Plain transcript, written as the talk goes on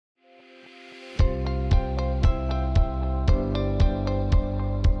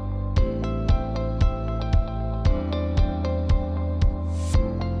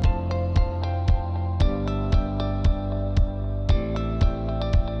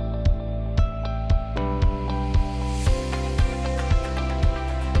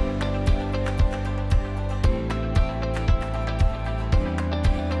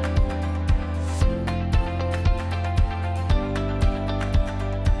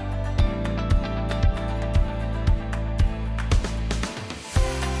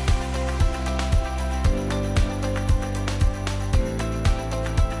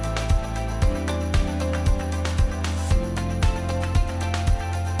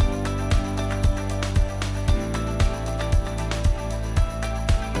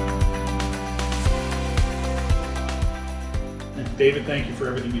David, thank you for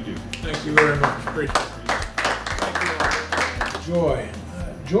everything you do. Thank you very much. Appreciate it. Thank you. Joy.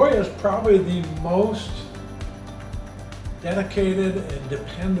 Joy is probably the most dedicated and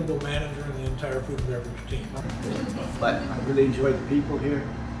dependable manager in the entire food and beverage team. But I really enjoyed the people here.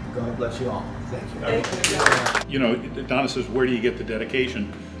 God bless you all. Thank you. You know, Donna says, where do you get the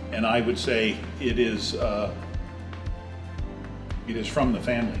dedication? And I would say it is from the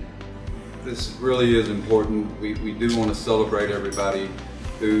family. This really is important. We do want to celebrate everybody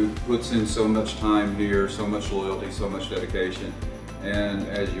who puts in so much time here, so much loyalty, so much dedication. And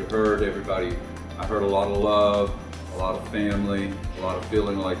as you heard, everybody, I heard a lot of love, a lot of family, a lot of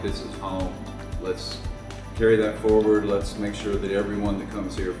feeling like this is home. Let's carry that forward. Let's make sure that everyone that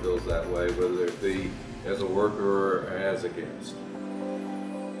comes here feels that way, whether it be as a worker or as a guest.